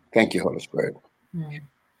 thank you, Holy Spirit. Mm.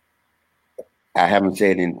 I haven't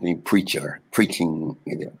said anything preaching,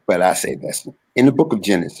 but I say this. In the book of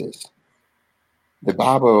Genesis, the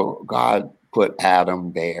Bible, God put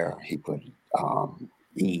Adam there. He put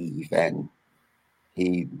Eve, and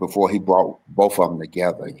before he brought both of them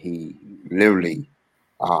together, he literally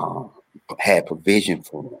uh, had provision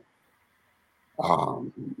for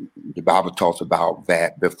them. The Bible talks about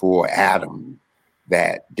that before Adam,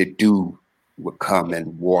 that the dew would come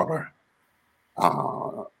and water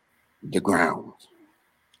uh, the ground.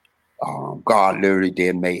 God literally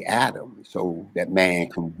did make Adam so that man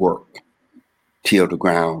can work, till the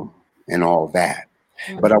ground, and all that.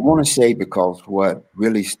 But I want to say, because what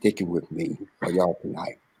really sticking with me for y'all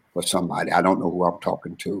tonight, for somebody, I don't know who I'm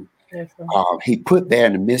talking to, Yes, sir. he put there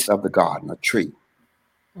in the midst of the garden a tree.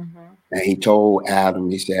 Mm-hmm. And he told Adam,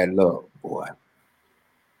 he said, look, boy,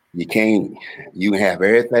 you can have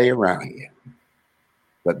everything around here,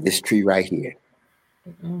 but this tree right here,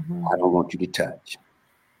 Mm-hmm. I don't want you to touch.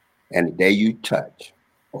 And the day you touch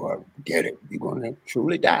or get it, you're going to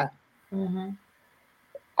truly die. Mm-hmm.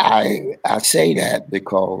 I say that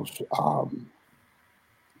because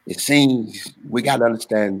it seems we got to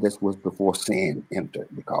understand this was before sin entered,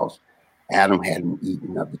 because Adam hadn't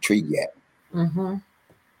eaten of the tree yet. Mm-hmm.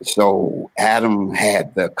 So Adam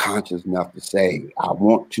had the conscience enough to say, I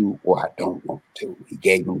want to or I don't want to. He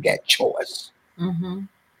gave him that choice. Mm-hmm.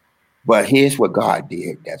 But here's what God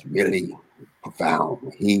did that's really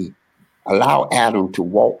profound. He allowed Adam to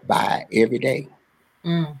walk by every day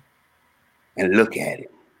Mm. and look at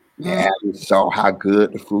it. And Mm. Adam saw how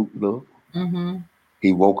good the fruit looked. Mm-hmm.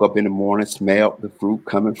 He woke up in the morning, smelled the fruit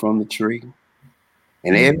coming from the tree.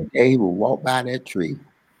 And Mm. every day he would walk by that tree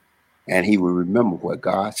and he would remember what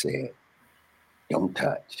God said. Don't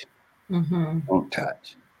touch. Mm-hmm. Don't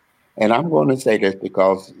touch. And I'm going to say this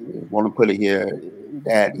because I want to put it here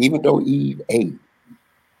that even though Eve ate,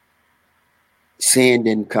 sin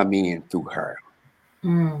didn't come in through her.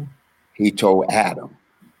 Mm. He told Adam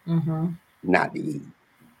Mm-hmm. not to eat.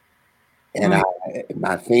 And Mm.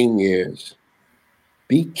 my thing is,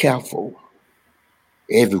 be careful,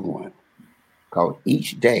 everyone, because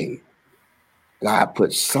each day God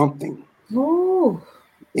puts something Ooh.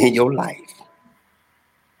 in your life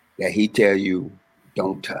that He tell you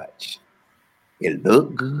don't touch. It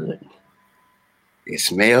look good. It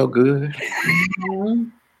smell good. Mm-hmm.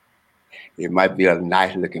 It might be a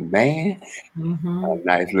nice looking man, Mm-hmm. a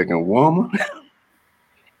nice looking woman.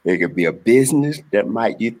 It could be a business that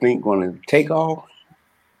might you think going to take off.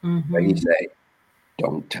 But He Mm-hmm. say,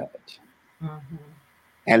 don't touch. Mm-hmm.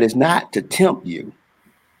 And it's not to tempt you.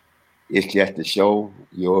 It's just to show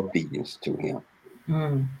your obedience to Him.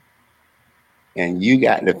 Mm. And you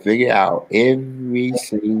got to figure out every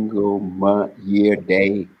single month, year,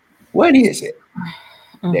 day, what is it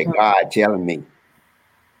that Mm-hmm. God telling me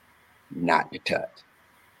not to touch?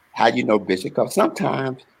 How you know, Bishop? Because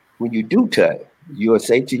sometimes when you do touch, you'll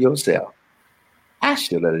say to yourself, I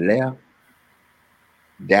should have left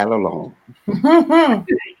that alone. Mm-hmm.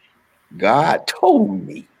 God told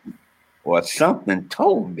me, or something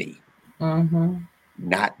told me Mm-hmm.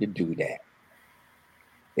 not to do that.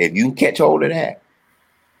 If you can catch hold of that,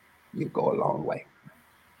 you go a long way.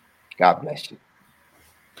 God bless you.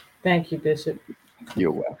 Thank you, Bishop.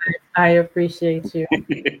 You're welcome. I appreciate you.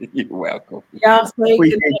 You're welcome. Y'all stay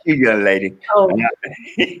Appreciate connected. you, young lady. Oh,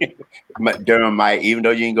 Durham, Mike, even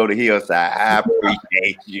though you can go to Hillside, I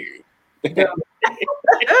appreciate you.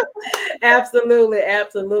 absolutely,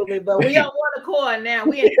 absolutely. But we on one accord now.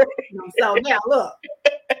 We in the kingdom. So now look,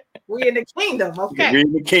 we in the kingdom. Okay. We're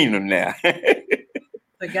in the kingdom now.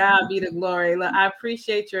 To God be the glory. Look, I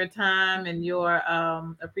appreciate your time and your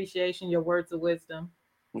appreciation, your words of wisdom,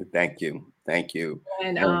 Thank you. Thank you.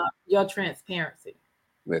 and your transparency.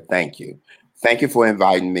 Well, thank you. Thank you for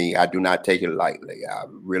inviting me. I do not take it lightly. I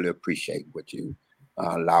really appreciate what you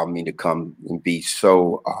allow me to come and be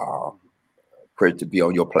so great to be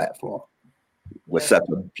on your platform with Yes. such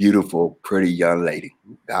a beautiful, pretty young lady.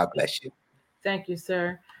 God bless you. Thank you,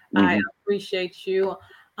 sir. I Mhm. appreciate you.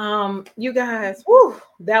 You guys, whew,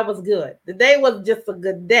 that was good. The day was just a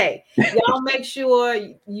good day. Y'all make sure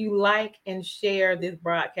you like and share this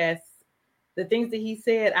broadcast The things that he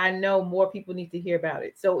said, I know more people need to hear about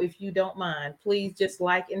it. So if you don't mind, please just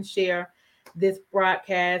like and share this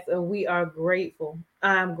broadcast. We are grateful.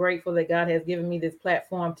 I'm grateful that God has given me this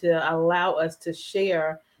platform to allow us to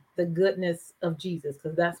share the goodness of Jesus,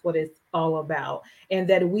 because that's what it's all about. And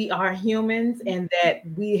that we are humans and that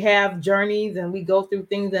we have journeys and we go through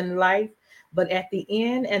things in life. But at the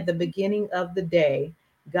end and the beginning of the day,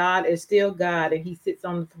 God is still God, and he sits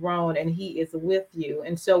on the throne, and he is with you.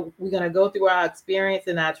 And so we're going to go through our experience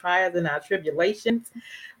and our trials and our tribulations,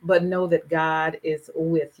 but know that God is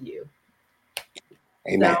with you.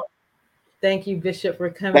 Amen. So thank you, Bishop, for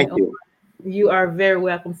coming. Thank you. You are very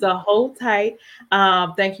welcome. So hold tight.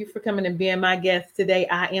 Thank you for coming and being my guest today.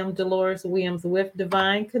 I am Dolores Williams with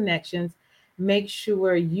Divine Connections. Make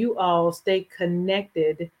sure you all stay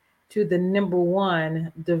connected to the number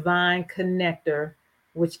one divine connector,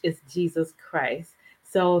 which is Jesus Christ.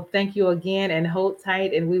 So thank you again, and hold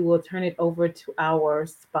tight, and we will turn it over to our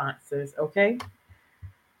sponsors. Okay?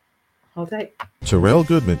 Hold tight. Terrell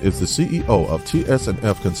Goodman is the CEO of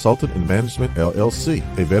TS&F Consultant and Management LLC,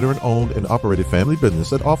 a veteran-owned and operated family business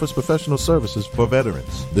that offers professional services for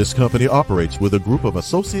veterans. This company operates with a group of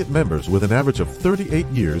associate members with an average of 38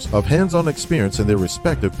 years of hands-on experience in their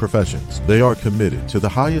respective professions. They are committed to the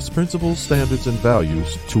highest principles, standards, and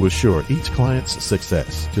values to assure each client's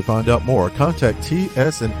success. To find out more, contact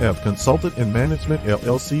TS&F Consultant and Management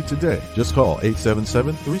LLC today. Just call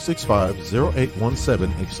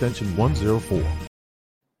 877-365-0817, extension 104.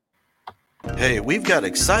 Hey, we've got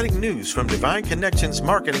exciting news from Divine Connections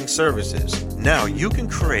Marketing Services. Now you can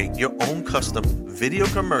create your own custom video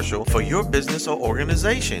commercial for your business or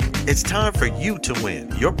organization. It's time for you to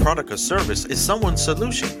win. Your product or service is someone's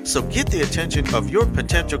solution, so get the attention of your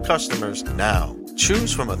potential customers now.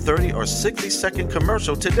 Choose from a 30 or 60-second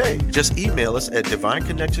commercial today. Just email us at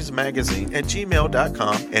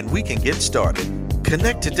divineconnectionsmagazine@gmail.com and we can get started.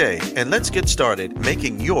 Connect today and let's get started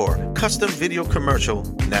making your custom video commercial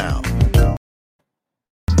now.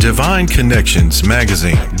 Divine Connections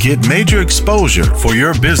Magazine. Get major exposure for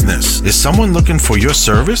your business. Is someone looking for your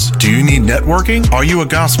service? Do you need networking? Are you a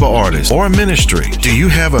gospel artist or a ministry? Do you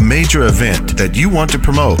have a major event that you want to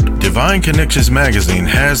promote? Divine Connections Magazine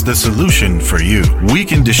has the solution for you. We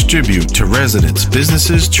can distribute to residents,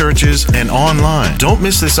 businesses, churches, and online. Don't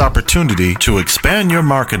miss this opportunity to expand your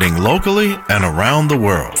marketing locally and around the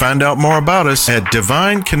world. Find out more about us at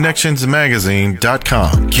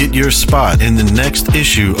divineconnectionsmagazine.com. Get your spot in the next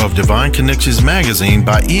issue of Divine Connections Magazine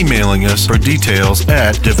by emailing us for details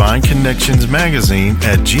at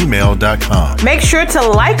divineconnectionsmagazine@gmail.com. Make sure to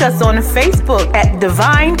like us on Facebook at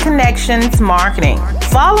Divine Connections Marketing.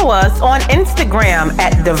 Follow us on Instagram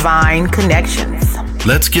at Divine Connections.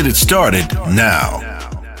 Let's get it started now.